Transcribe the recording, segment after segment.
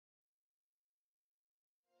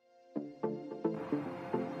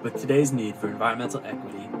With today's need for environmental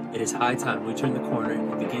equity, it is high time we turn the corner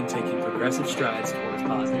and begin taking progressive strides towards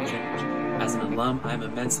positive change. As an alum, I am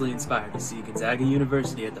immensely inspired to see Gonzaga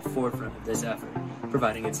University at the forefront of this effort,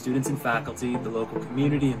 providing its students and faculty, the local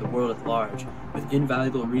community, and the world at large with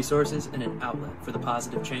invaluable resources and an outlet for the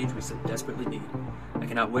positive change we so desperately need. I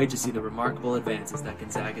cannot wait to see the remarkable advances that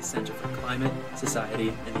Gonzaga's Center for Climate,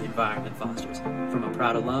 Society, and the Environment fosters. From a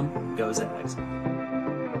proud alum, go Zags!